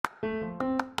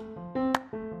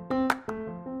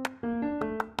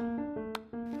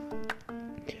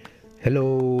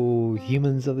Hello,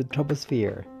 humans of the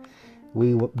troposphere.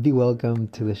 Be welcome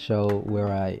to the show where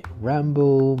I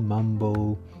ramble,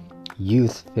 mumble,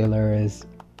 use fillers,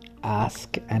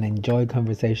 ask, and enjoy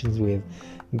conversations with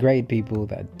great people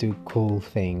that do cool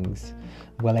things,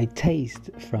 while I taste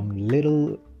from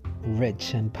little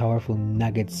rich and powerful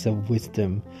nuggets of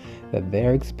wisdom that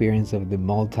their experience of the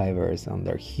multiverse and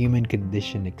their human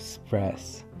condition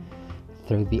express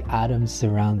through the atoms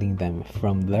surrounding them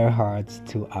from their hearts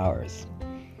to ours.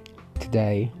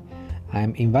 Today,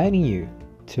 I'm inviting you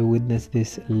to witness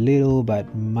this little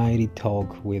but mighty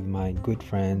talk with my good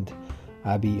friend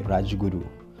Abhi Rajguru.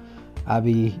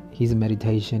 Abhi, he's a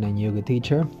meditation and yoga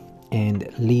teacher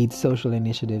and leads social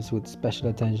initiatives with special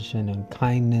attention on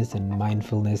kindness and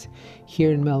mindfulness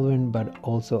here in Melbourne, but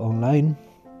also online.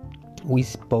 We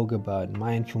spoke about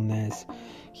mindfulness,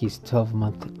 his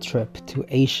 12-month trip to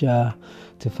Asia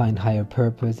to find higher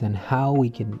purpose, and how we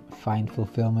can find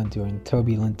fulfillment during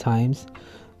turbulent times,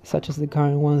 such as the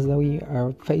current ones that we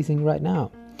are facing right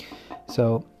now.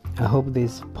 So I hope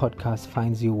this podcast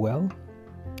finds you well,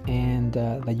 and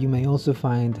that you may also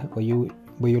find what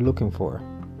you're looking for,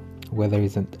 whether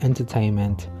it's an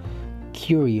entertainment,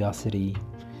 curiosity,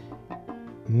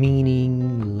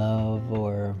 meaning, love,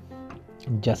 or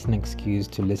just an excuse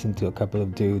to listen to a couple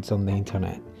of dudes on the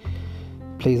internet.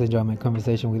 Please enjoy my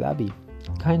conversation with Abhi.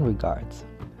 Kind regards.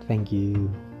 Thank you.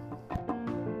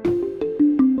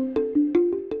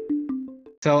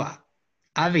 So,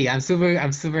 Abhi, I'm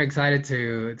super excited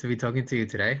to be talking to you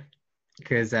today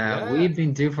because Yeah. we've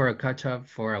been due for a catch up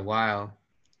for a while,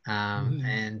 Mhm.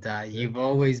 and Yeah. you've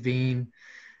always been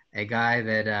a guy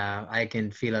that I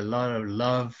can feel a lot of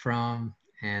love from,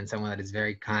 and someone that is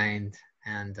very kind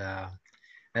and.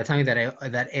 That's something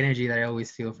that energy that I always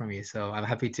feel from you. So I'm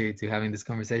happy to having this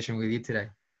conversation with you today.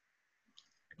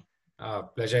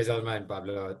 Pleasure is all mine,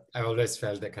 Pablo. I always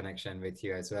felt the connection with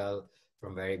you as well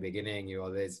from very beginning. You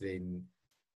always been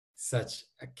such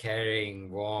a caring,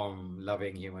 warm,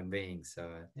 loving human being.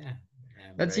 So yeah,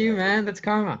 I'm That's very you, happy. man. That's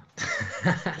karma.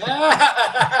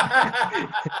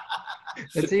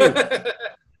 That's you.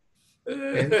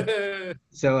 And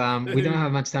so we don't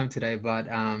have much time today, but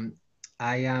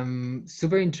I am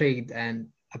super intrigued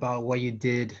and about what you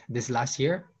did this last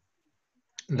year.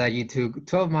 That you took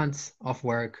 12 months off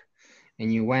work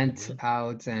and you went Mhm.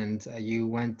 out and you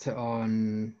went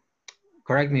on.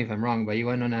 Correct me if I'm wrong, but you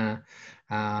went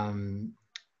um,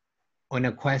 on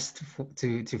a quest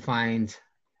to find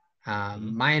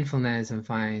Mhm. mindfulness and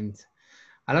find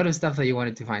a lot of stuff that you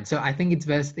wanted to find. So I think it's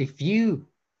best if you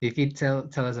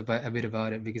tell us about a bit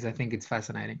about it because I think it's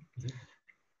fascinating. Mhm.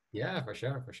 Yeah, for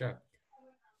sure, for sure.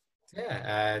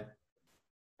 Yeah,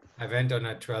 I went on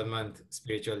a 12-month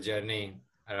spiritual journey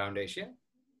around Asia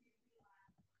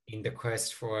in the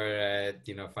quest for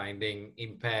finding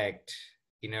impact,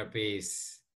 inner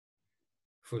peace,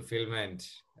 fulfillment,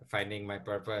 finding my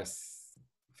purpose,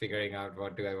 figuring out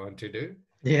what do I want to do.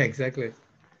 Yeah, exactly.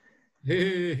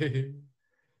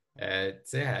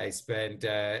 So yeah, I spent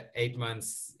 8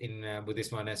 months in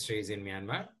Buddhist monasteries in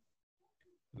Myanmar,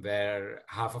 where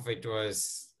half of it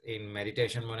was in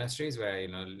meditation monasteries, where I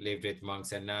lived with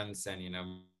monks and nuns and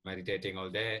meditating all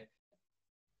day.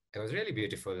 It was really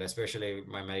beautiful, especially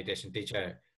my meditation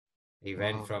teacher. He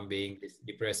went Wow. from being this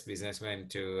depressed businessman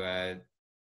to an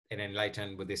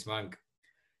enlightened Buddhist monk.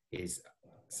 He's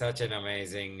such an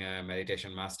amazing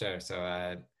meditation master. So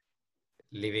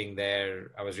living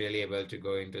there, I was really able to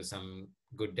go into some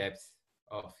good depth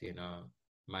of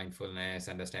mindfulness,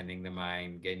 understanding the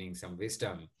mind, gaining some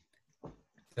wisdom.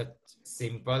 Such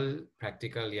simple,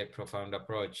 practical yet profound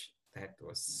approach that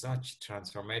was such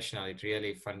transformational. It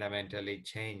really fundamentally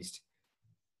changed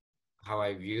how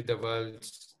I view the world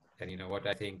and what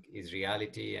I think is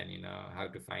reality and how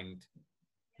to find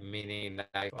meaning in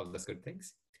life, all those good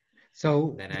things.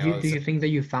 So Then I do also you think that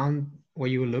you found what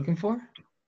you were looking for?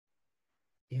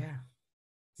 yeah.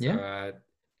 So Yeah.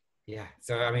 yeah.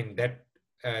 So I mean that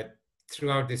uh,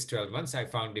 throughout these 12 months, I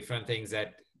found different things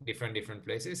at different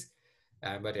places.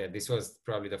 But yeah, this was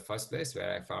probably the first place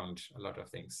where I found a lot of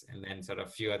things, and then sort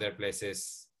of few other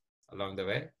places along the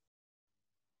way.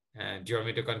 And do you want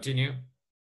me to continue?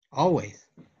 Always.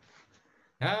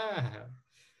 Ah.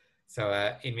 So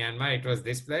in Myanmar, it was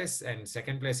this place, and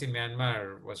second place in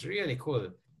Myanmar was really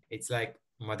cool. It's like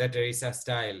Mother Teresa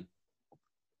style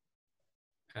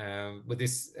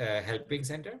Buddhist helping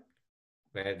center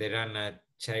where they run a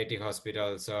charity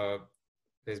hospital. So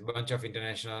there's a bunch of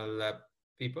international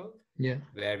people Yeah.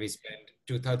 where we spend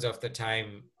two-thirds of the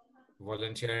time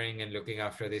volunteering and looking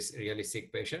after these really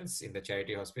sick patients in the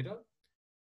charity hospital,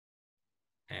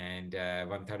 and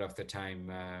 1/3 of the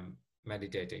time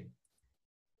meditating.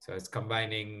 So it's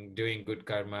combining doing good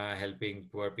karma, helping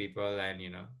poor people, and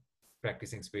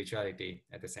practicing spirituality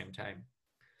at the same time.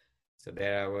 So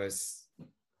there I was,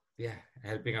 yeah,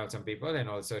 helping out some people and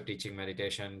also teaching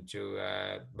meditation to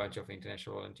a bunch of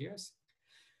international volunteers.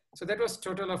 So that was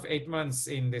total of 8 months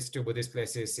in these two Buddhist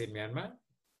places in Myanmar,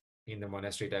 in the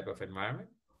monastery type of environment.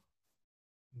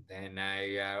 Then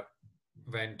I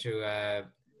went to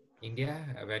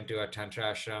India. I went to a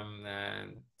tantra ashram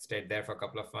and stayed there for a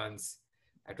couple of months.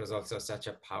 It was also such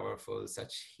a powerful,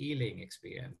 such healing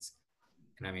experience.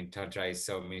 And I mean, tantra is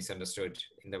so misunderstood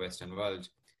in the Western world.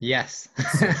 Yes.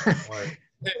 It's so more.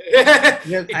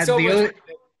 Yeah, It's so much.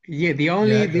 the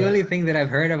only thing that I've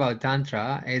heard about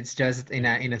tantra, it's just in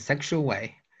a sexual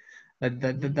way.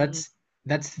 That's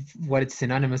what it's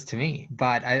synonymous to me.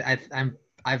 But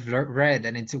I've read,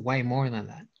 and it's way more than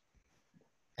that.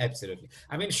 Absolutely.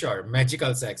 I mean, sure,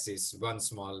 magical sex is one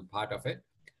small part of it,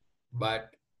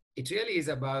 but it really is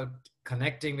about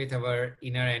connecting with our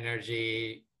inner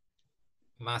energy,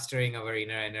 mastering our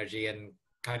inner energy, and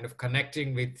kind of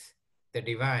connecting with the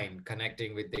divine,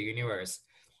 connecting with the universe.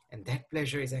 And that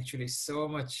pleasure is actually so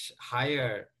much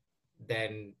higher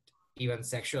than even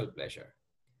sexual pleasure.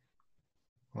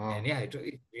 Wow. And yeah, it's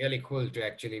really cool to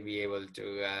actually be able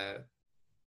to,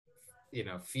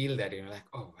 feel that, like,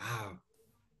 oh, wow,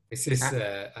 this is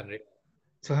unreal.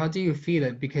 So how do you feel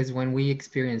it? Because when we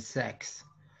experience sex,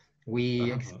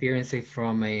 we experience it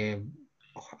from a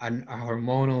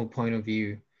hormonal point of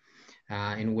view,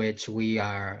 in which we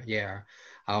are,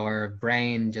 our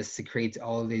brain just secretes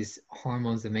all these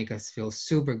hormones that make us feel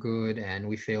super good, and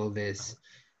we feel this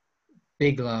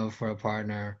big love for a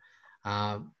partner.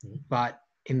 But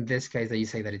in this case, that you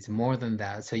say that it's more than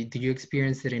that. So do you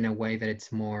experience it in a way that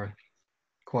it's more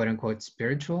quote unquote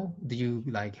spiritual? Do you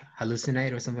like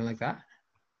hallucinate or something like that?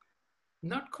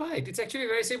 Not quite. It's actually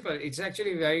very simple. It's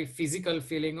actually very physical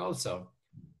feeling also.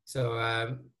 So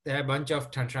there are a bunch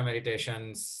of tantra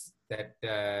meditations that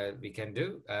we can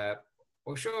do.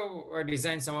 Osho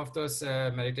designed some of those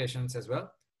meditations as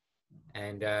well.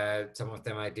 And some of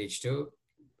them I teach too.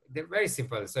 They're very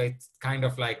simple. So it's kind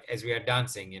of like as we are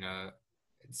dancing,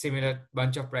 similar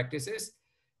bunch of practices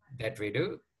that we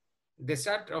do. They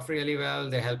start off really well.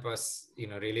 They help us,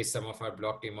 release some of our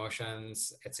blocked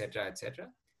emotions, etc., etc.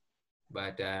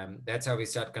 But that's how we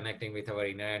start connecting with our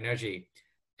inner energy.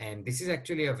 And this is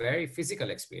actually a very physical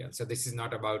experience. So this is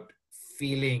not about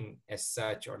feeling as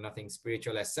such or nothing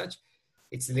spiritual as such.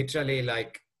 It's literally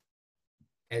like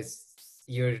as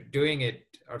you're doing it,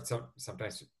 or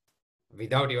sometimes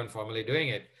without even formally doing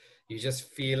it, you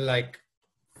just feel like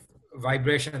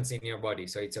vibrations in your body.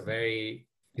 So it's a very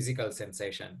physical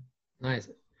sensation. Nice.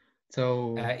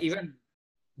 So even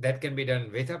that can be done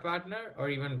with a partner or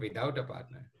even without a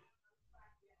partner.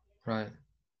 Right.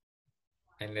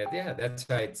 And yeah, that's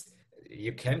why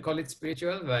you can call it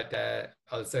spiritual, but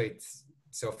also it's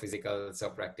so physical, so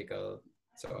practical,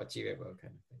 so achievable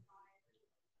kind of thing.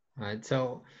 Right.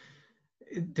 So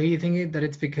do you think that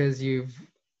it's because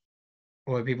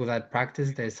or people that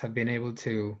practice this have been able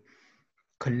to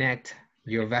connect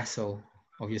your vessel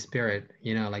of your spirit,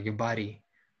 like your body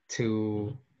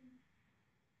to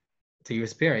your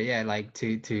spirit, like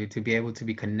to be able to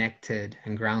be connected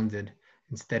and grounded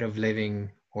instead of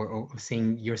living or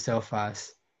seeing yourself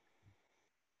as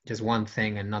just one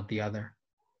thing and not the other?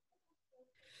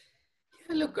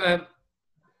 Yeah, look,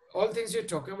 all things you're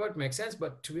talking about make sense,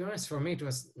 but to be honest, for me, it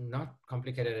was not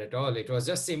complicated at all. It was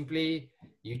just simply,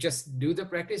 you just do the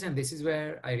practice. And this is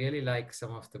where I really like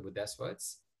some of the Buddha's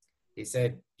words. He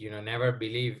said, never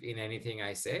believe in anything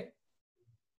I say.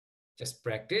 Just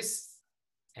practice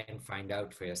and find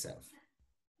out for yourself.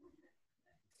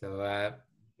 So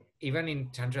even in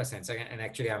Tantra sense, and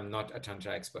actually I'm not a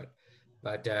Tantra expert,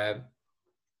 but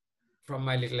from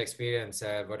my little experience,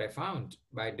 what I found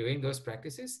by doing those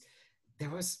practices, it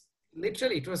was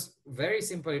very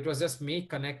simple. It was just me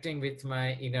connecting with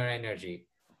my inner energy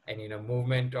and,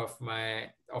 movement of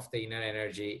the inner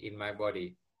energy in my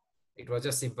body. It was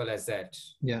just simple as that.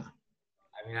 Yeah.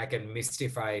 I mean, I can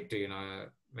mystify it to,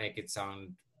 make it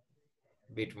sound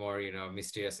a bit more,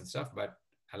 mysterious and stuff, but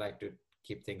I like to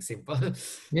keep things simple.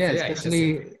 Yeah, So,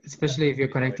 especially if you're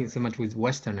connecting so much with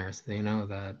Westerners,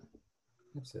 that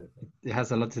absolutely. It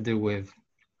has a lot to do with,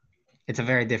 it's a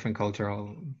very different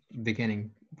cultural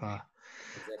beginning, but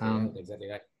Exactly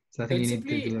right. so I think you need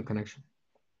to do the connection.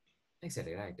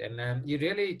 Exactly right. And you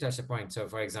really touched a point. So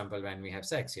for example, when we have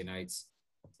sex, it's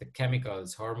the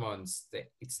chemicals, hormones,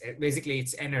 it's basically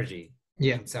it's energy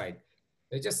inside.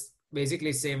 It just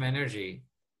basically same energy,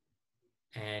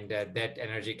 and that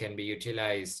energy can be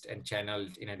utilized and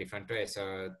channeled in a different way.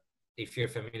 So if you're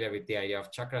familiar with the idea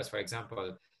of chakras, for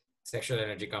example, sexual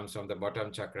energy comes from the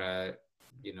bottom chakra,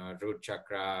 root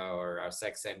chakra or our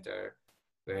sex center.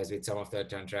 Whereas with some of the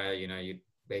tantra, you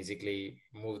basically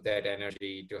move that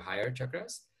energy to higher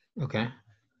chakras. Okay.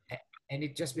 And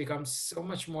it just becomes so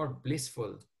much more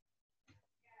blissful.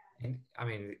 And I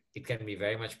mean, it can be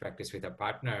very much practiced with a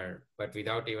partner, but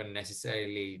without even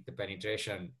necessarily the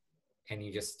penetration. And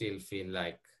you just still feel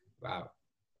like, wow.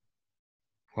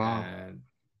 Wow.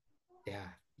 Yeah,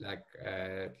 like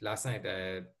last night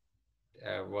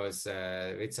was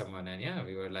with someone, and yeah,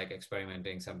 we were like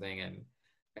experimenting something, and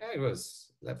yeah, it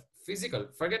was like physical.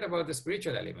 Forget about the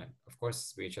spiritual element. Of course,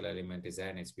 spiritual element is there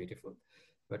and it's beautiful,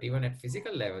 but even at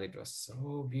physical level, it was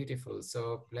so beautiful,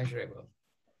 so pleasurable.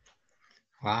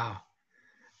 Wow.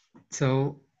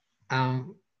 So,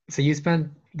 so you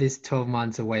spent this 12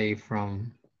 months away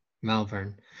from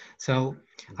Melbourne. So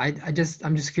I'm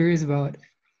just curious about,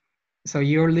 so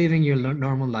you're living your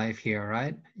normal life here,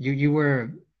 right? You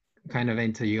were kind of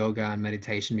into yoga and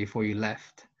meditation before you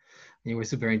left. You were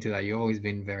super into that. You've always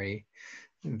been very,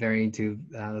 very into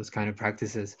those kind of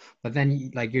practices. But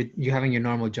then like you're having your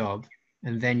normal job,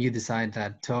 and then you decide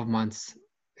that 12 months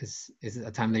is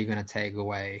a time that you're going to take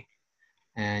away,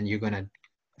 and you're going to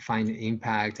find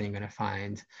impact, and you're going to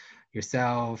find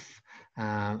yourself,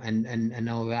 and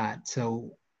all that.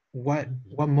 So what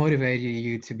motivated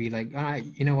you to be like, all right,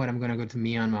 you know what, I'm going to go to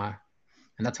Myanmar,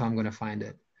 and that's how I'm going to find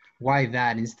it? Why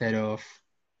that instead of,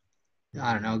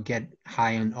 I don't know, get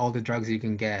high on all the drugs you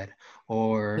can get,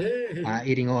 or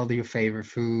eating all your favorite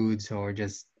foods, or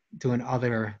just doing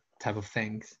other type of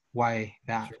things? Why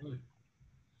that? Sure.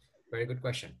 Very good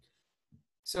question.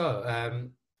 So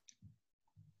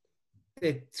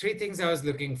the three things I was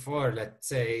looking for, let's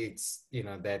say it's,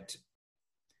 that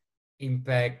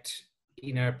impact,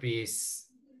 inner peace,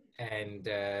 and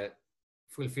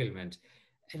fulfillment.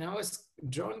 And I was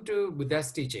drawn to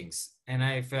Buddha's teachings, and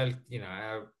I felt,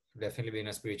 I've definitely been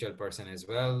a spiritual person as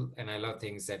well, and I love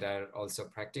things that are also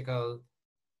practical.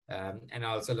 And I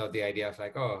also love the idea of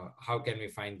like, oh, how can we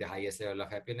find the highest level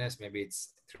of happiness? Maybe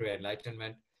it's through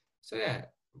enlightenment. So yeah,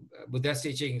 Buddha's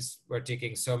teachings were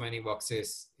ticking so many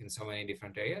boxes in so many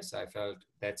different areas. I felt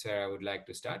that's where I would like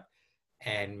to start.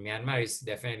 And Myanmar is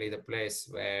definitely the place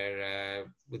where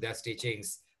Buddha's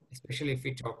teachings, especially if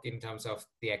we talk in terms of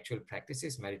the actual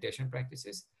practices, meditation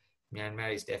practices,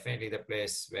 Myanmar is definitely the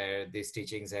place where these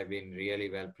teachings have been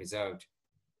really well preserved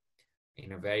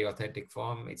in a very authentic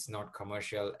form. It's not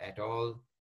commercial at all.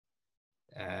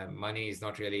 Money is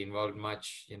not really involved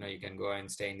much. You can go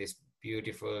and stay in these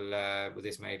beautiful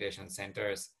Buddhist meditation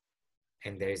centers,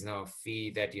 and there is no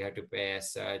fee that you have to pay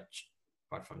as such,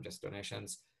 apart from just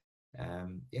donations.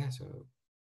 So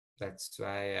that's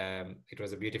why it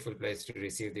was a beautiful place to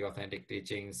receive the authentic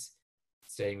teachings,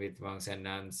 staying with monks and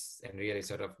nuns, and really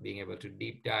sort of being able to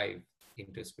deep dive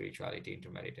into spirituality, into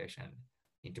meditation,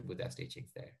 into Buddha's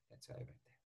teachings there. That's why I went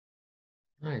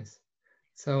there. Nice.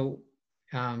 So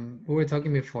we were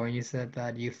talking before, and you said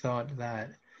that you thought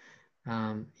that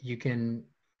you can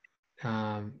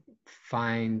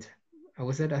find,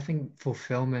 was it, I think,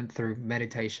 fulfillment through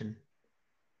meditation,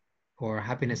 or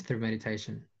happiness through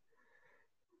meditation.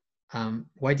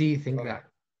 Why do you think that?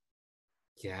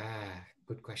 Yeah,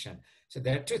 good question. So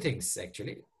there are two things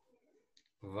actually.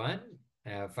 One,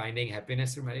 finding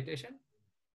happiness through meditation.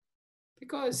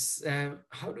 Because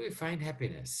how do we find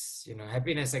happiness?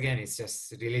 Happiness, again, is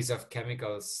just release of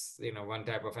chemicals, one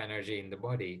type of energy in the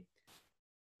body.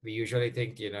 We usually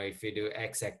think, if we do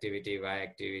X activity, Y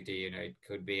activity, it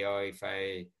could be, oh, if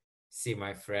I see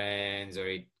my friends or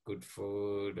eat good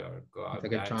food or go out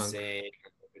dancing,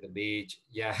 go to the beach.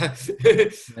 Yeah.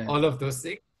 All of those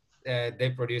things,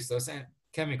 they produce those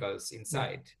chemicals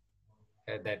inside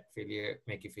that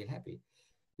make you feel happy.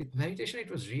 With meditation, it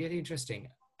was really interesting.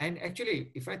 And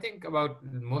actually, if I think about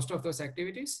most of those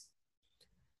activities,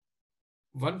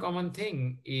 one common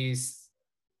thing is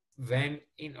when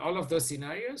in all of those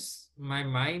scenarios, my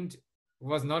mind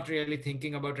was not really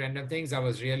thinking about random things. I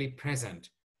was really present.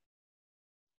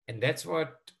 And that's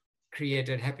what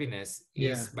created happiness,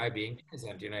 is by being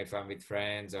present. If I'm with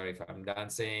friends, or if I'm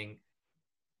dancing,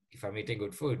 if I'm eating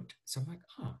good food. So I'm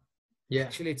like,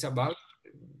 actually it's about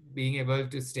being able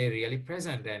to stay really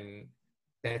present and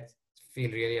that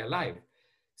feel really alive.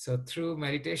 So through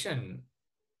meditation,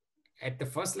 at the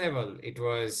first level, it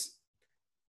was,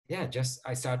 just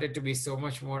I started to be so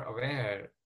much more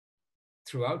aware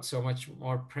throughout, so much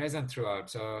more present throughout.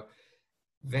 So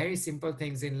very simple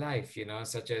things in life,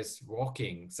 such as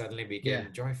walking, suddenly became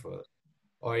joyful.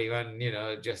 or even,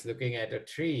 just looking at a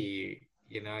tree,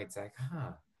 it's like,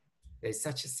 there's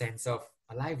such a sense of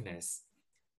aliveness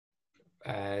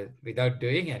without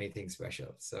doing anything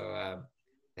special. So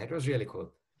that was really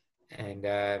cool. And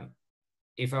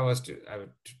if I was to, I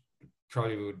would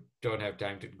probably don't have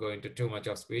time to go into too much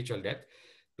of spiritual depth,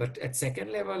 but at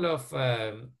second level of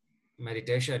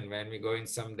meditation, when we go in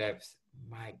some depth,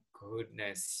 my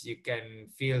goodness, you can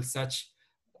feel such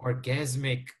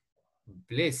orgasmic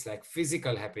bliss, like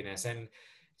physical happiness, and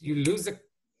you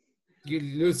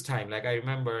lose time. Like I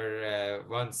remember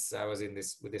once I was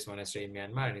with this monastery in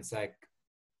Myanmar, and it's like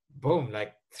boom,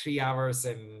 like 3 hours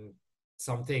and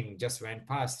something just went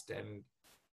past, and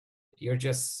you're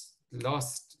just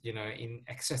lost, in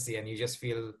ecstasy, and you just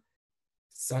feel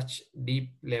such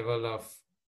deep level of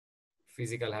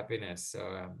physical happiness.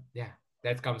 So yeah,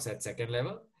 that comes at second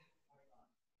level.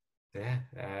 Yeah,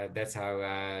 that's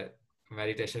how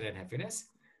meditation and happiness.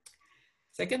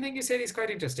 Second thing you said is quite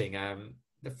interesting.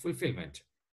 The fulfillment.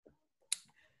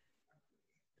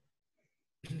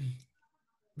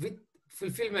 With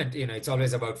fulfillment, it's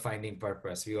always about finding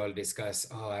purpose. We all discuss,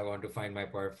 oh, I want to find my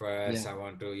purpose. Yeah. I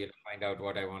want to, find out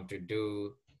what I want to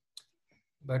do.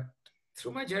 But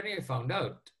through my journey, I found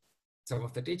out some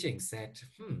of the teachings that,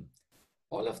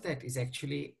 all of that is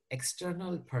actually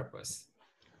external purpose.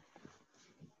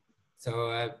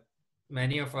 So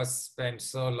many of us spend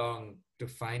so long to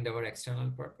find our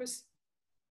external purpose.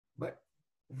 But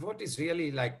what is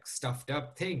really like stuffed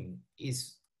up thing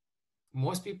is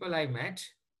most people I met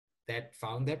that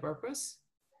found their purpose,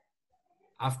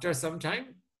 after some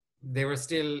time, they were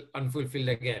still unfulfilled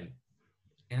again.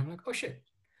 And I'm like, oh shit.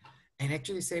 And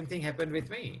actually, same thing happened with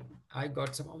me. I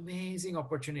got some amazing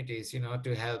opportunities,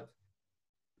 to help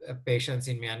patients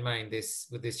in Myanmar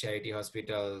with this charity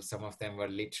hospital. Some of them were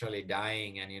literally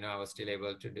dying, and I was still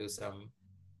able to do some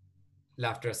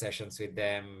laughter sessions with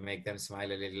them, make them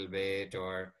smile a little bit,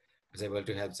 or was able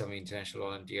to help some international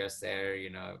volunteers there,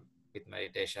 with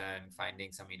meditation,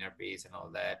 finding some inner peace and all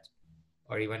that.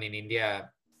 Or even in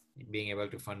India, being able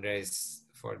to fundraise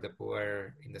for the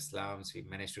poor in the slums, we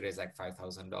managed to raise like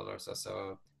 $5,000 or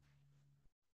so.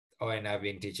 Oh, and I've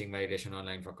been teaching meditation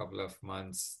online for a couple of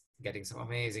months, getting some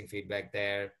amazing feedback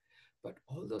there. But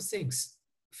all those things,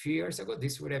 a few years ago,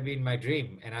 this would have been my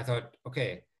dream. And I thought,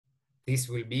 okay, this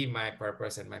will be my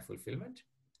purpose and my fulfillment.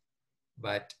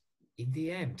 But in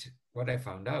the end, what I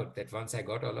found out that once I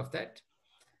got all of that,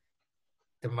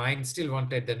 the mind still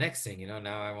wanted the next thing,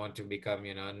 now I want to become,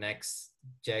 next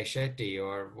Jay Shetty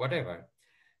or whatever.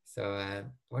 So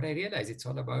what I realized, it's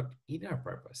all about inner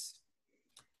purpose,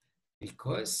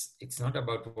 because it's not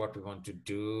about what we want to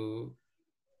do,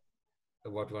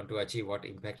 what we want to achieve, what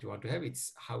impact we want to have.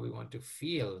 It's how we want to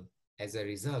feel as a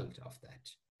result of that.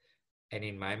 And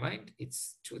in my mind,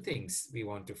 it's two things we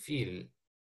want to feel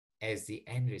as the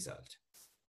end result.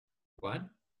 One,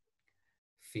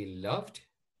 feel loved.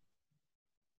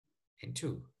 And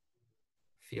two,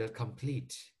 feel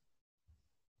complete.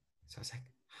 So I was like,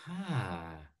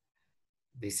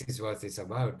 this is what it's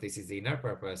about. This is the inner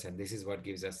purpose, and this is what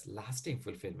gives us lasting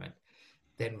fulfillment.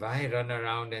 Then why run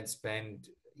around and spend,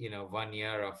 1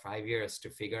 year or 5 years to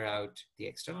figure out the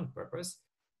external purpose?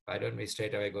 Why don't we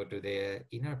straight away go to the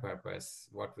inner purpose?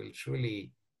 What will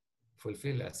truly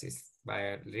fulfill us is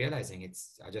by realizing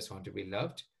I just want to be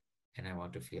loved, and I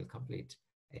want to feel complete,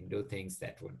 and do things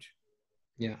that would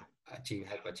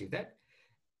help achieve that.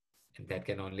 And that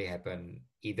can only happen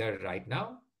either right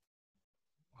now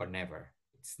or never.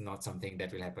 It's not something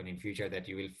that will happen in future, that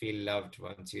you will feel loved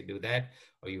once you do that,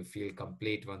 or you feel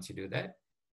complete once you do that.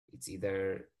 It's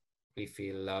either we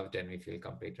feel loved and we feel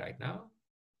complete right now,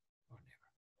 or never.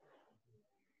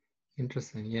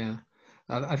 Interesting. Yeah.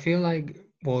 I feel like,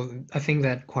 I think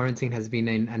that quarantine has been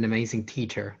an amazing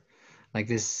teacher. Like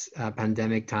this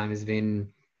pandemic time has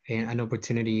been an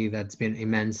opportunity that's been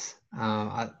immense.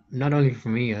 Not only for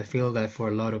me, I feel that for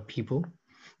a lot of people,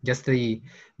 just the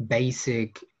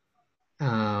basic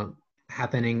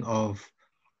happening of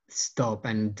stop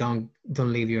and don't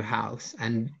leave your house,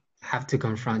 and have to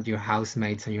confront your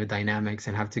housemates and your dynamics,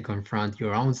 and have to confront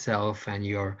your own self and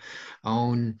your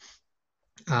own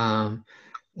um,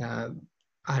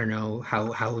 I don't know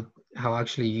how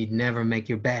actually you never make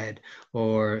your bed,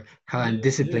 or how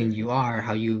undisciplined you are,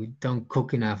 how you don't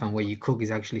cook enough, and what you cook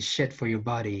is actually shit for your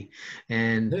body.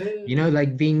 And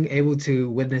like being able to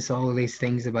witness all these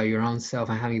things about your own self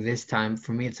and having this time,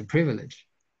 for me, it's a privilege.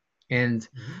 And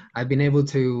I've been able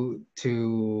to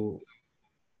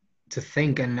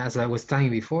think. And as I was telling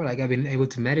you before, like I've been able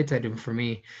to meditate, and for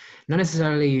me, not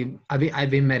necessarily I've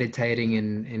been meditating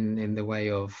in the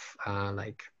way of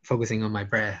like focusing on my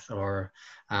breath or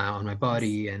on my Yes.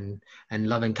 body and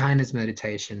love and kindness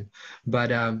meditation. But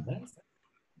Nice.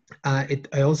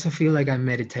 I also feel like I'm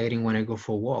meditating when I go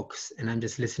for walks and I'm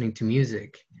just listening to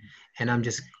music and I'm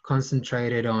just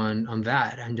concentrated on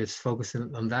that. I'm just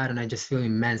focusing on that, and I just feel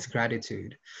immense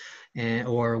gratitude. And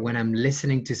or when I'm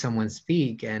listening to someone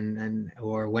speak, and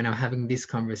or when I'm having these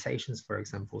conversations, for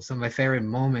example. Some of my favorite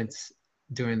moments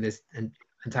during this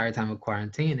entire time of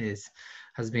quarantine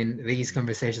has been these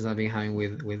conversations I've been having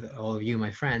with all of you,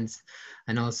 my friends,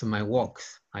 and also my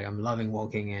walks. Like I'm loving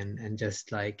walking and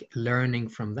just like learning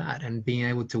from that and being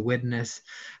able to witness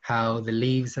how the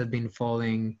leaves have been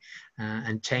falling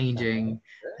and changing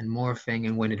and morphing,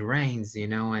 and when it rains,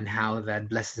 and how that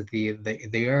blesses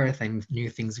the earth and new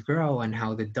things grow, and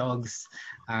how the dogs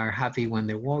are happy when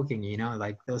they're walking,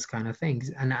 like those kind of things.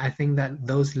 And I think that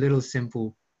those little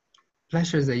simple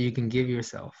pleasures that you can give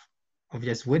yourself of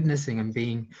just witnessing and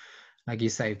being, like you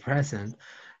say, present,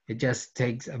 it just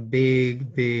takes a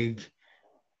big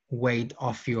weight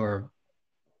off your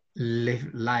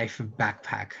life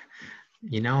backpack,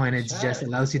 and it just Sure.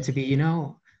 allows you to be,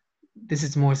 this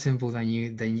is more simple than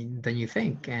you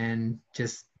think, and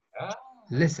just Ah,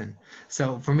 listen.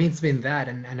 So for me, it's been that,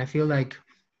 and I feel like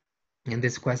in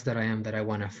this quest that I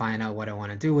want to find out what I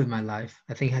want to do with my life,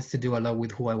 I think it has to do a lot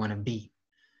with who I want to be,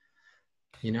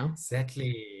 you know.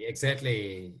 exactly.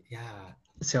 Exactly. Yeah.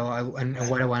 So and Uh,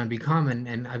 what I want to become,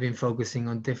 and I've been focusing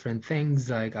on different things.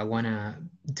 Like do I want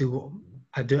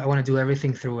to do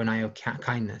everything through an eye of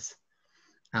kindness.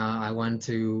 I want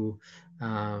to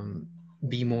um,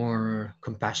 be more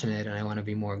compassionate, and I want to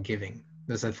be more giving.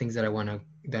 Those are things that I want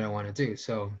to do.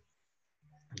 So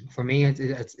for me,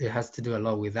 it has to do a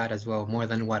lot with that as well, more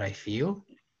than what I feel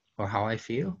or how I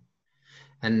feel.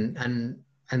 And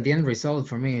the end result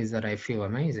for me is that I feel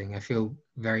amazing. I feel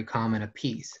very calm and at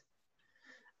peace.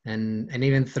 And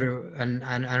even through and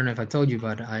I don't know if I told you,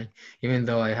 but I even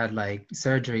though I had like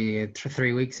surgery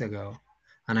 3 weeks ago,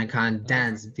 and I can't oh,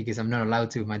 dance because I'm not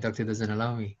allowed to. My doctor doesn't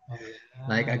allow me. oh,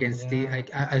 Like I yeah. can still,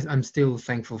 Yeah. I'm still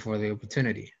thankful for the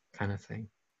opportunity, kind of thing.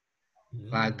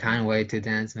 But I Mm. can't wait to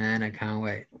dance, man. I can't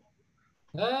wait.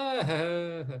 Ah,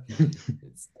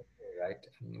 it's right.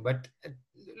 But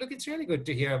look, it's really good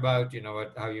to hear about,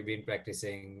 how you've been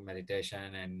practicing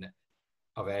meditation and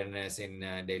awareness in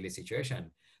daily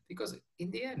situation. Because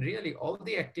in the end, really, all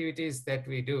the activities that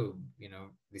we do,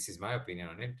 this is my opinion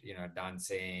on it,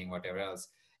 dancing, whatever else.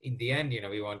 In the end,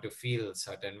 we want to feel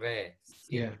certain way.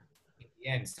 Yeah, In the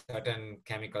end, certain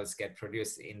chemicals get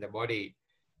produced in the body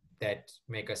that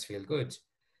make us feel good.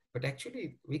 But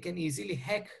actually, we can easily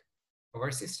hack our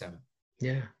system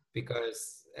yeah,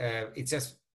 because it's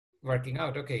just working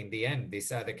out. Okay, in the end,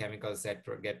 these are the chemicals that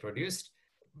get produced.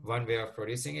 One way of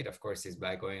producing it, of course, is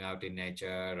by going out in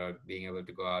nature or being able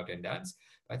to go out and dance.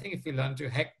 But I think if we learn to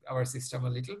hack our system a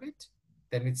little bit,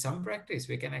 then with some practice,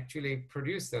 we can actually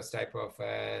produce those type of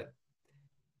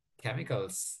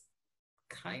chemicals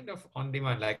kind of on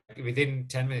demand. Like within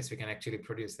 10 minutes, we can actually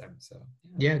produce them. So,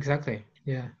 yeah. yeah, exactly.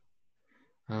 Yeah.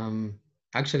 Um,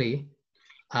 actually,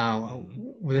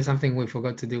 Mhm. there's something we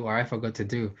forgot to do, or I forgot to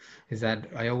do, is that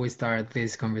I always start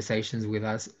these conversations with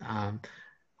us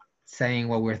saying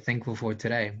what we're thankful for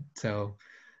today. So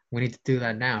we need to do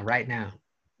that now, right now.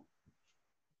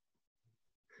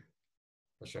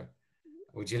 For sure.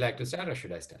 Would you like to start or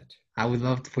should I start? I would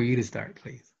love for you to start,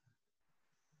 please.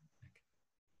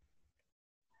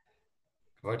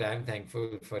 What I'm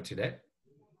thankful for today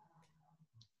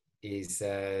is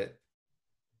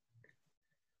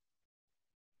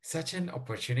such an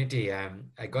opportunity.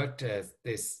 I got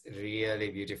this really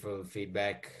beautiful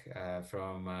feedback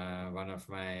from one of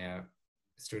my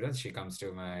students. She comes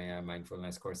to my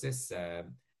mindfulness courses.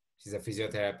 She's a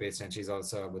physiotherapist and she's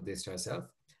also a Buddhist herself.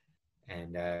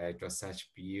 And it was such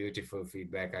beautiful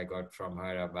feedback I got from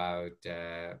her about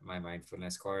my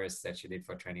mindfulness course that she did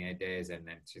for 28 days, and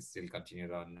then she still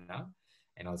continued on now,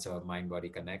 and also mind body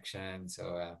connection.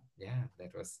 So, yeah,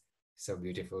 that was so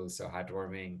beautiful, so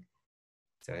heartwarming.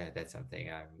 So, yeah, that's something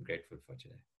I'm grateful for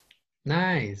today.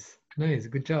 Nice, nice,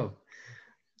 good job.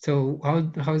 So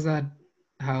how's that?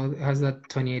 How's that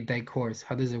 28-day course?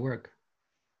 How does it work?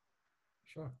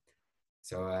 Sure.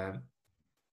 So,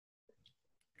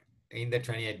 in the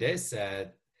 28 days,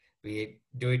 we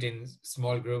do it in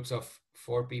small groups of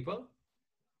 4 people.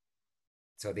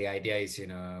 So the idea is,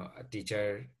 a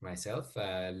teacher, myself,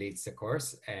 leads the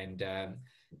course, and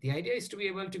the idea is to be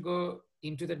able to go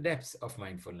into the depths of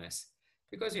mindfulness,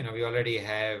 because we already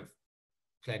have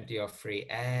plenty of free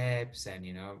apps and,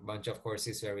 you know, a bunch of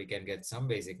courses where we can get some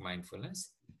basic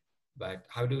mindfulness. But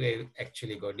how do we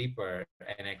actually go deeper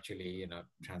and actually, you know,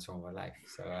 transform our life?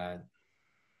 So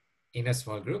in a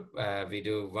small group, we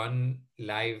do one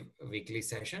live weekly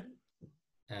session,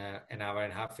 an hour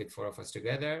and a half with 4 of us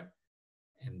together.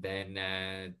 And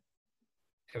then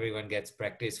everyone gets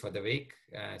practice for the week.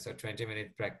 So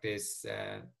 20-minute practice,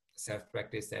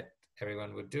 self-practice that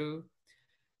everyone would do.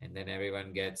 And then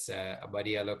everyone gets a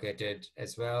buddy allocated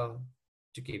as well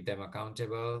to keep them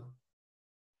accountable.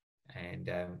 And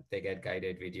they get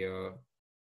guided video,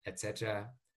 etc.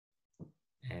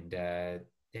 And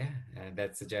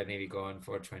that's the journey we go on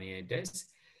for 28 days.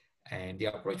 And the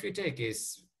approach we take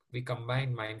is we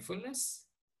combine mindfulness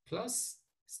plus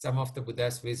some of the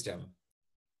Buddha's wisdom,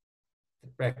 the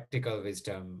practical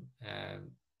wisdom.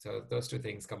 So those two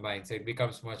things combined. So it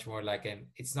becomes much more like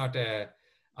it's not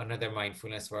another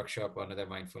mindfulness workshop or another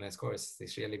mindfulness course.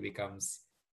 This really becomes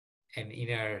an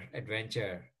inner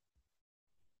adventure.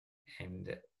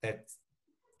 And that's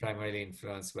primarily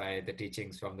influenced by the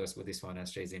teachings from those Buddhist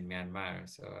monasteries in Myanmar.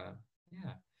 So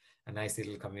a nice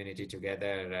little community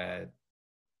together,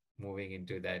 moving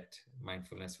into that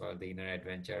mindfulness for the inner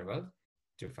adventure world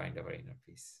to find our inner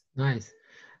peace. Nice.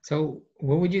 So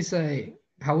what would you say,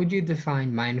 how would you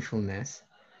define mindfulness,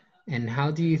 and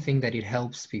how do you think that it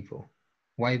helps people?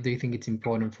 Why do you think it's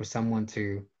important for someone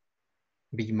to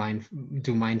be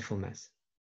do mindfulness?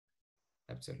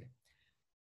 Absolutely.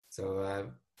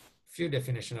 So few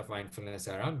definition of mindfulness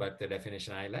around, but the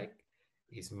definition I like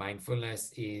is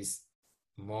mindfulness is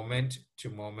moment to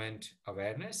moment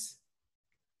awareness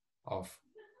of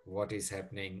what is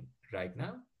happening right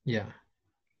now. Yeah.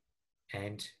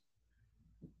 And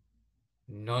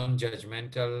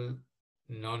non-judgmental,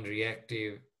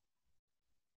 non-reactive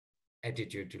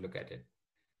attitude to look at it.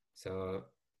 So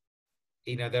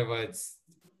in other words,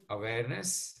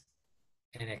 awareness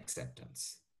and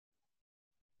acceptance,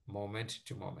 moment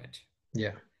to moment.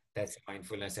 Yeah. That's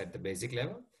mindfulness at the basic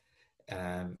level.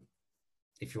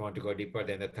 If you want to go deeper,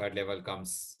 then the third level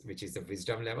comes, which is the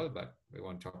wisdom level, but we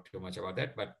won't talk too much about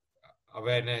that. But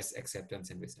awareness, acceptance,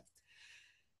 and wisdom.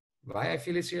 Why I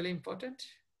feel it's really important?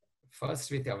 First,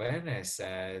 with awareness,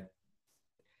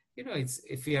 it's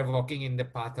if we are walking in the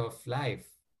path of life,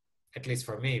 at least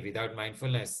for me, without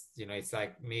mindfulness, it's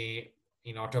like me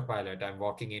in autopilot. I'm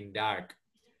walking in dark,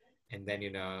 and then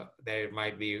there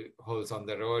might be holes on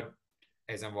the road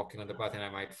as I'm walking on the path, and I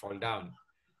might fall down.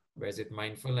 Whereas with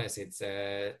mindfulness, it's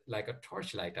like a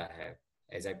torchlight I have.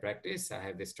 As I practice, I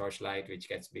have this torchlight which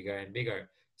gets bigger and bigger,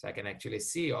 so I can actually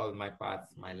see all my path,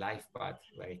 my life path,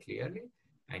 very clearly.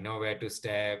 I know where to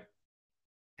step,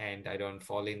 and I don't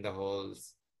fall in the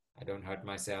holes. I don't hurt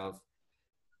myself,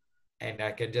 and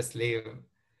I can just live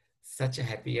such a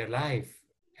happier life.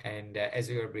 And as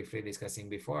we were briefly discussing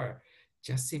before,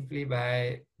 just simply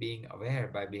by being aware,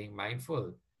 by being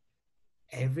mindful,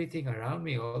 everything around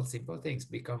me, all simple things,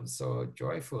 become so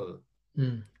joyful.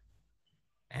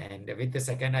 And with the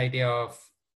second idea of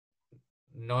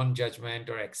non-judgment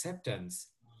or acceptance,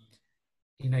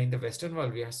 in the Western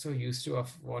world, we are so used to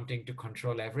of wanting to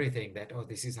control everything, that, oh,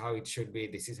 this is how it should be,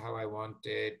 this is how I want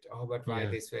it, oh, but why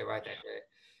this way, why that way?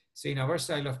 So in our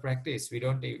style of practice, we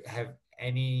don't have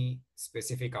any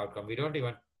specific outcome. We don't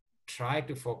even try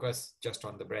to focus just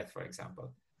on the breath, for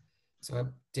example. So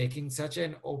I'm taking such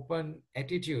an open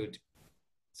attitude.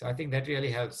 So I think that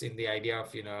really helps in the idea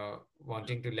of,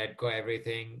 wanting to let go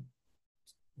everything,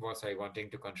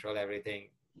 wanting to control everything,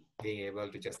 being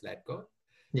able to just let go.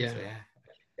 Yeah. So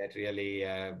that really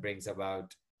brings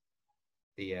about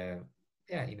the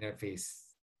inner peace.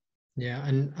 Yeah,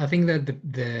 and I think that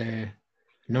the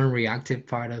non-reactive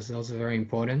part is also very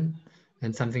important,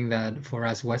 and something that for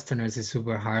us Westerners is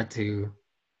super hard to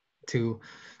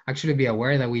actually be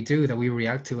aware that we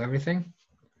react to everything,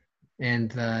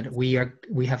 and that we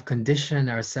have conditioned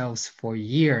ourselves for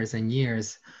years and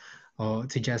years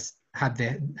to just have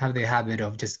the habit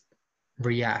of just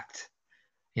react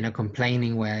in a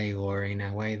complaining way, or in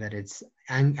a way that it's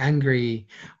angry,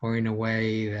 or in a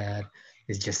way that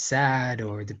is just sad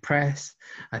or depressed.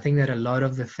 I think that a lot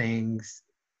of the things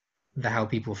that how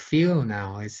people feel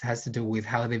now has to do with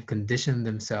how they've conditioned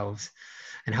themselves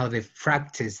and how they've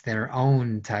practiced their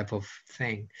own type of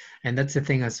thing. And that's the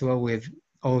thing as well with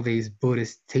all these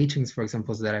Buddhist teachings, for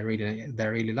example, that I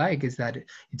really like, is that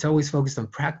it's always focused on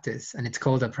practice, and it's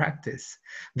called a practice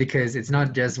because it's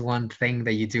not just one thing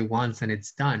that you do once and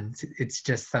it's done. It's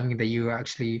just something that you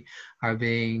actually are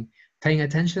paying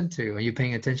attention to, and you're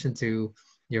paying attention to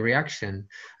your reaction.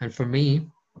 And for me,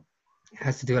 it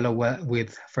has to do a lot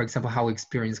with, for example, how we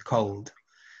experience cold.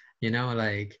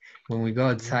 Like when we go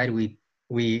outside, we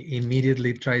we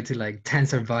immediately try to like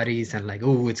tense our bodies and like,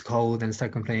 oh, it's cold, and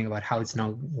start complaining about how it's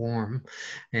not warm,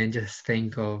 and just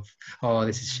think of, oh,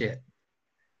 this is shit.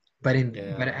 But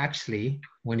Yeah. actually,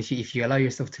 when if you allow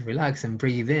yourself to relax and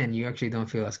breathe in, you actually don't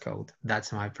feel as cold.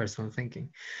 That's my personal thinking.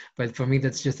 But for me,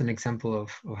 that's just an example of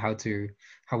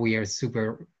how we are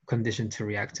super conditioned to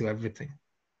react to everything.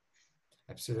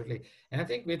 Absolutely. And I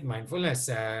think with mindfulness,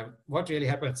 what really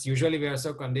happens, usually we are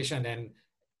so conditioned and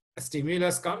a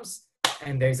stimulus comes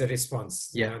and there is a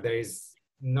response. Yeah. There is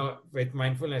no, with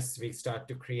mindfulness, we start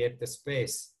to create the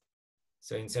space.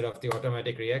 So instead of the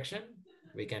automatic reaction,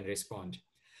 we can respond.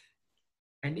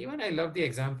 And even I love the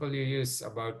example you use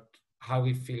about how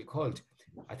we feel cold.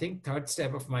 I think third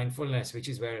step of mindfulness, which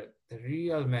is where the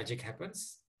real magic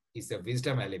happens, is the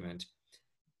wisdom element.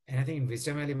 And I think in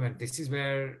wisdom element, this is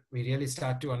where we really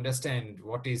start to understand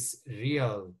what is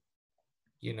real,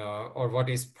 or what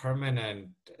is permanent,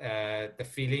 the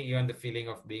feeling, even the feeling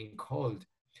of being cold.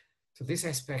 So this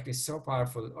aspect is so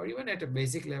powerful, or even at a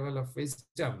basic level of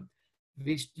wisdom,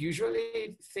 we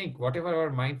usually think whatever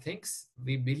our mind thinks,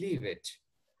 we believe it.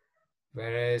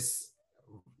 Whereas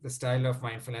the style of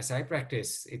mindfulness I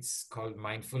practice, it's called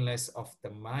mindfulness of the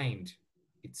mind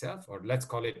itself, or let's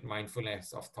call it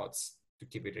mindfulness of thoughts to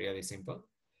keep it really simple.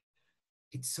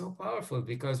 It's so powerful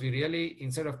because we really,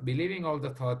 instead of believing all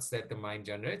the thoughts that the mind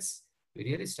generates, we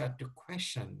really start to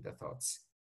question the thoughts.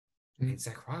 Mm. It's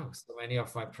like, wow, so many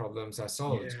of my problems are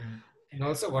solved. Yeah. And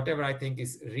also whatever I think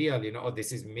is real, oh,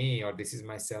 this is me, or this is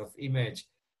my self-image.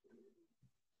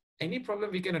 Any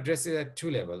problem we can address it at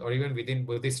two levels, or even within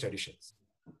Buddhist traditions.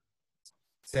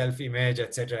 Self-image,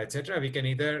 etc., we can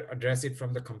either address it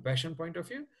from the compassion point of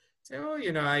view, say, oh,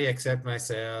 I accept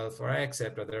myself, or I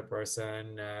accept other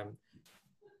person,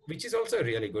 which is also a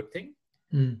really good thing.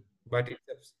 Mm. But it's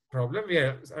a problem we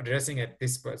are addressing at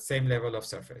this same level of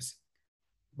surface.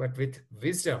 But with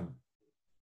wisdom,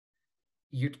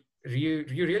 you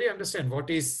really understand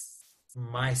what is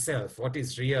myself, what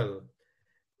is real.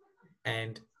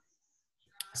 And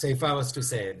so if I was to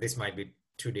say, this might be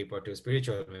too deep or too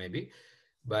spiritual maybe,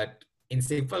 but in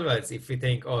simple words, if we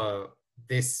think, oh,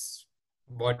 this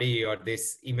body or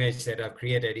this image that I've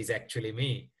created is actually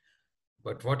me,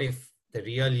 but what if the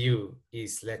real you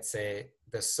is, let's say,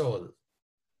 the soul?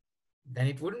 Then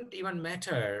it wouldn't even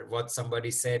matter what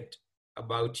somebody said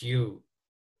about you,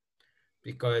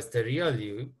 because the real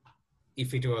you,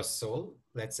 if it was soul,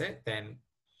 let's say, then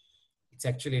it's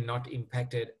actually not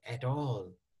impacted at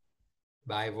all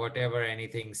by whatever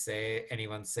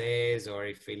anyone says, or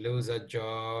if we lose a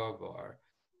job, or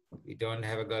we don't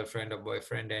have a girlfriend or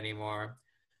boyfriend anymore.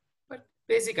 But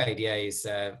basic idea is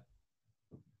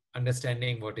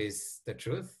understanding what is the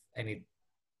truth, and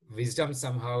wisdom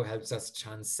somehow helps us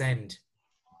transcend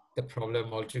the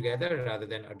problem altogether rather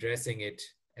than addressing it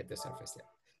at the surface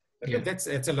level. But Yeah. look,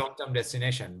 it's a long-term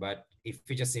destination. But if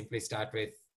we just simply start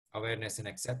with awareness and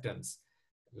acceptance,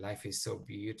 life is so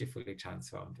beautifully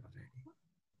transformed already.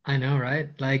 I know, right?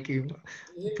 Like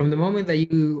from the moment that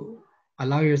you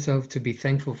allow yourself to be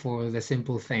thankful for the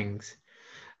simple things,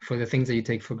 for the things that you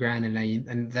take for granted,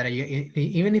 and that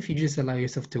even if you just allow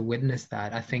yourself to witness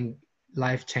that, I think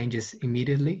life changes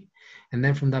immediately. And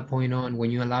then from that point on, when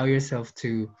you allow yourself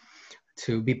to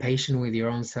be patient with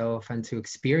your own self and to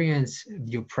experience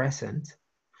your present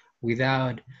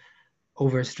without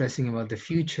over stressing about the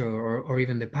future or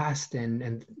even the past,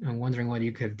 and wondering what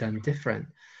you could have done different,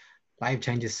 life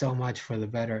changes so much for the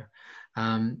better.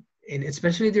 And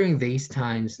especially during these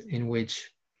times in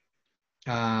which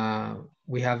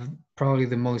we have probably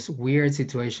the most weird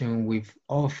situation we've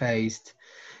all faced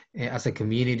as a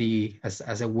community,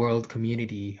 as a world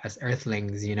community, as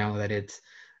earthlings, that it's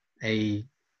a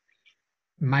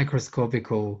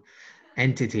microscopical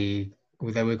entity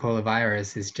that we call a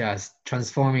virus is just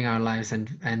transforming our lives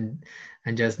and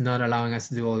just not allowing us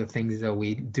to do all the things that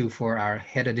we do for our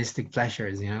hedonistic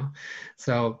pleasures.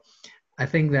 So I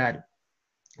think that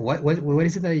what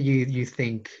is it that you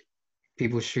think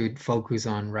people should focus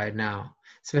on right now,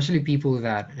 especially people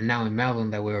that are now in Melbourne,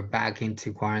 that we're back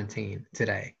into quarantine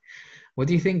today? What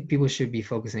do you think people should be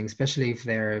focusing, especially if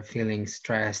they're feeling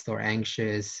stressed or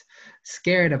anxious,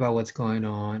 scared about what's going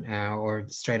on, or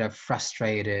straight up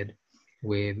frustrated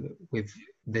with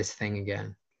this thing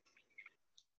again?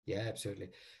 Yeah, absolutely.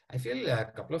 I feel a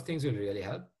couple of things will really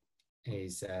help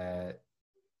is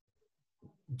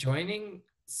joining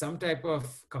some type of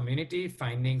community,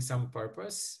 finding some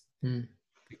purpose, Mm.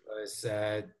 because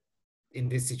in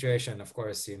this situation, of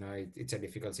course, it's a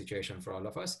difficult situation for all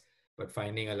of us, but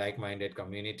finding a like-minded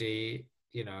community,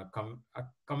 a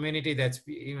community that's,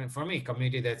 even for me,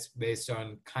 community that's based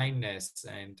on kindness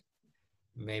and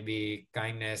maybe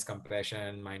kindness,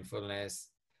 compassion, mindfulness,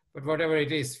 but whatever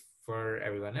it is for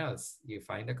everyone else, you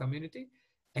find a community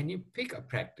and you pick a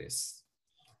practice.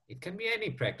 It can be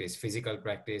any practice, physical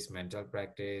practice, mental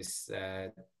practice.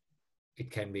 It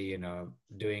can be,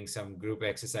 doing some group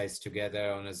exercise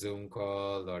together on a Zoom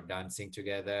call, or dancing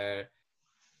together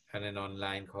on an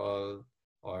online call,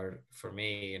 or for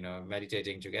me,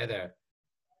 meditating together.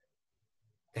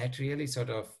 That really sort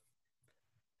of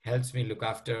helps me look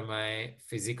after my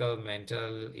physical,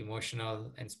 mental,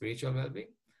 emotional, and spiritual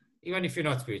well-being. Even if you're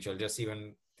not spiritual, just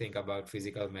even think about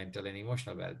physical, mental, and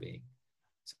emotional well-being.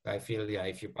 So I feel,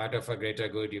 if you're part of a greater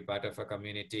good, you're part of a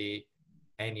community,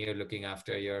 and you're looking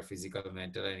after your physical,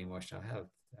 mental, and emotional health,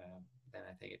 then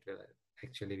I think it will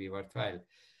actually be worthwhile.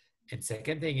 And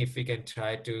second thing, if we can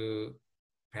try to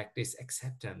practice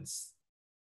acceptance,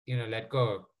 let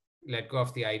go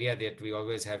of the idea that we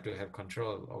always have to have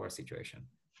control over a situation.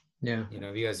 Yeah.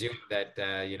 We assume that,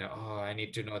 oh, I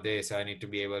need to know this, I need to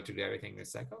be able to do everything.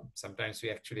 It's like, oh, sometimes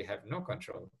we actually have no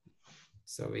control.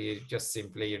 So we just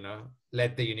simply,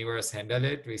 let the universe handle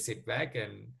it. We sit back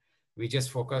and we just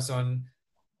focus on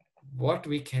what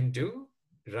we can do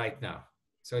right now.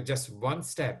 So just one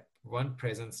step, one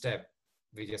present step,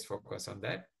 we just focus on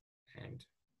that and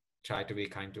try to be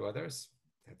kind to others.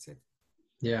 That's it.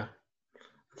 Yeah.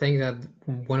 I think that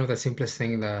one of the simplest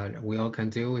things that we all can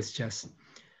do is just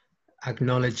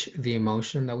acknowledge the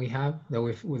emotion that we have, that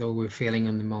we're feeling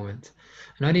in the moment.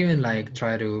 Not even like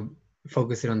try to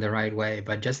focus it on the right way,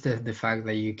 but just the fact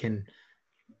that you can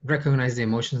recognize the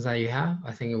emotions that you have,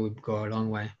 I think it would go a long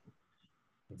way.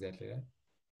 Exactly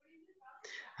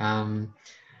right.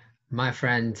 My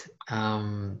friend,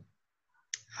 I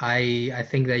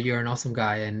think that you're an awesome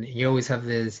guy, and you always have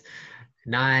this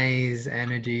nice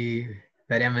energy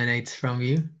that emanates from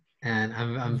you, and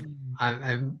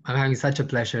I'm having such a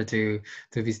pleasure to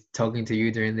be talking to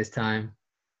you during this time.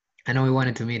 I know we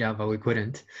wanted to meet up, but we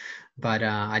couldn't. But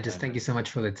I just thank you so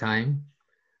much for the time.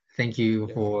 Thank you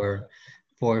for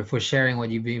sharing what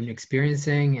you've been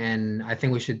experiencing, and I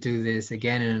think we should do this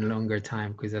again in a longer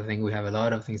time, because I think we have a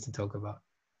lot of things to talk about.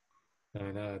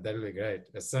 I know, that'll be great.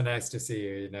 It's so nice to see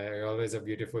you. You're always a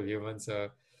beautiful human.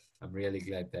 So I'm really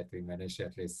glad that we managed to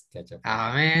at least catch up.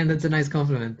 Ah, man, that's a nice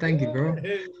compliment. Thank you, bro.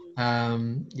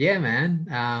 Yeah, man.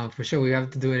 For sure, we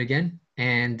have to do it again.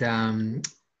 And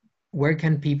where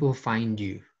can people find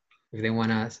you if they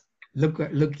want to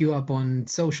look you up on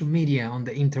social media, on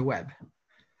the interweb?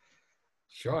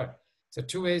 Sure. So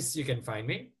 2 ways you can find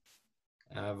me.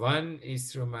 One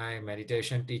is through my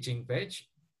meditation teaching page.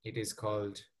 It is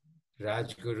called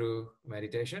Rajguru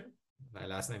Meditation. My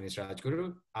last name is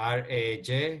Rajguru,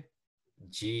 Rajguru,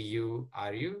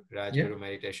 Rajguru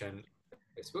Meditation,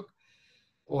 Facebook.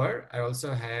 Or I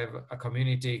also have a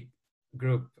community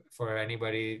group for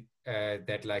anybody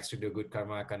that likes to do good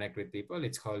karma, connect with people.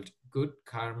 It's called Good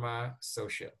Karma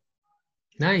Social.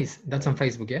 Nice. That's on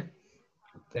Facebook, yeah?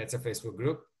 That's a Facebook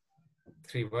group.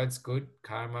 3 words, Good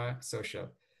Karma Social.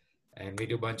 And we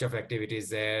do a bunch of activities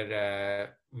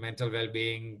there, mental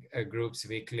well-being groups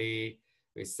weekly.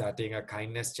 We're starting a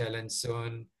kindness challenge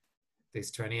soon.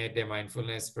 This 28-day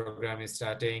mindfulness program is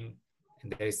starting.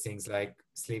 And there's things like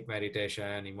sleep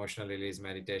meditation, emotional release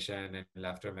meditation, and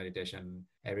laughter meditation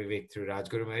every week through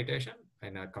Rajguru Meditation,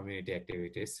 and our community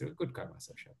activities through Good Karma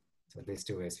Social. So these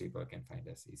 2 ways people can find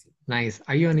us easy. Nice.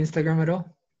 Are you on Instagram at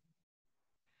all?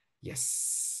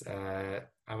 Yes.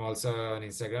 I'm also on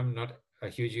Instagram, not a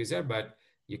huge user, but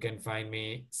you can find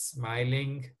me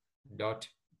smiling.yogi.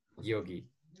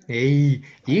 Hey,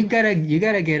 you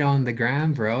gotta get on the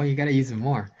gram, bro. You gotta use it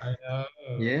more. I know.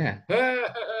 Yeah.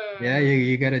 Yeah,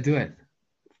 you gotta do it.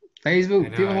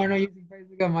 Facebook, people aren't using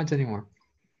Facebook that much anymore.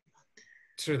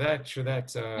 True that.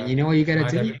 And you know what you gotta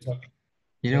do?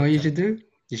 You know what you should do?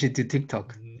 You should do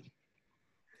TikTok.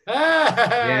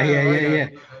 Yeah.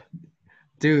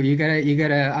 Dude, you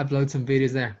gotta upload some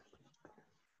videos there.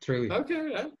 Truly.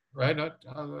 Okay, yeah. Why not?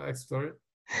 I'll explore it.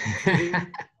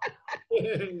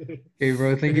 Okay,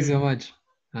 bro. Thank you so much.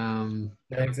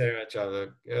 Thanks very much,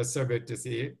 Alok. It was so good to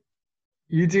see you.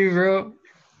 You too, bro.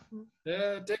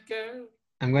 Yeah, take care.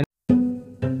 I'm gonna.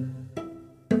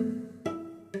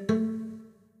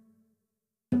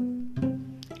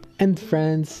 And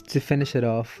friends, to finish it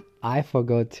off, I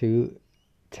forgot to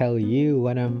tell you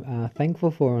what I'm thankful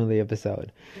for on the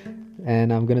episode.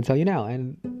 And I'm going to tell you now.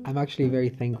 And I'm actually very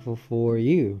thankful for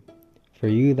you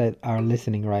that are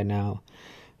listening right now,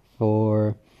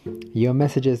 for your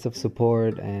messages of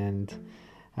support and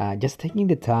just taking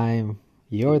the time,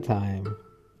 your time,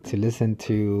 to listen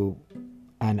to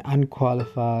an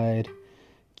unqualified,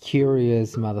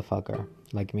 curious motherfucker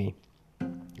like me.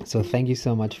 So thank you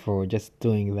so much for just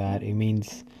doing that. It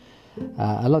means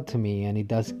a lot to me, and it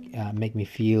does make me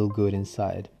feel good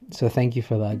inside. So thank you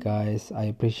for that, guys. I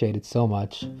appreciate it so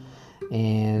much,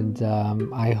 and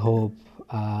I hope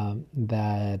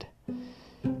that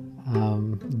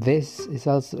this is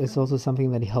also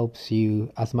something that helps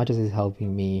you as much as it's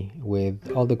helping me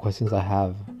with all the questions I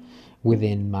have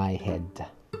within my head.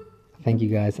 Thank you,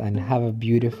 guys, and have a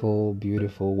beautiful,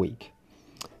 beautiful week.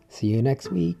 See you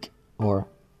next week, or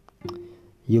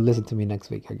you listen to me next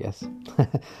week, I guess.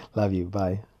 Love you.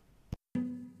 Bye.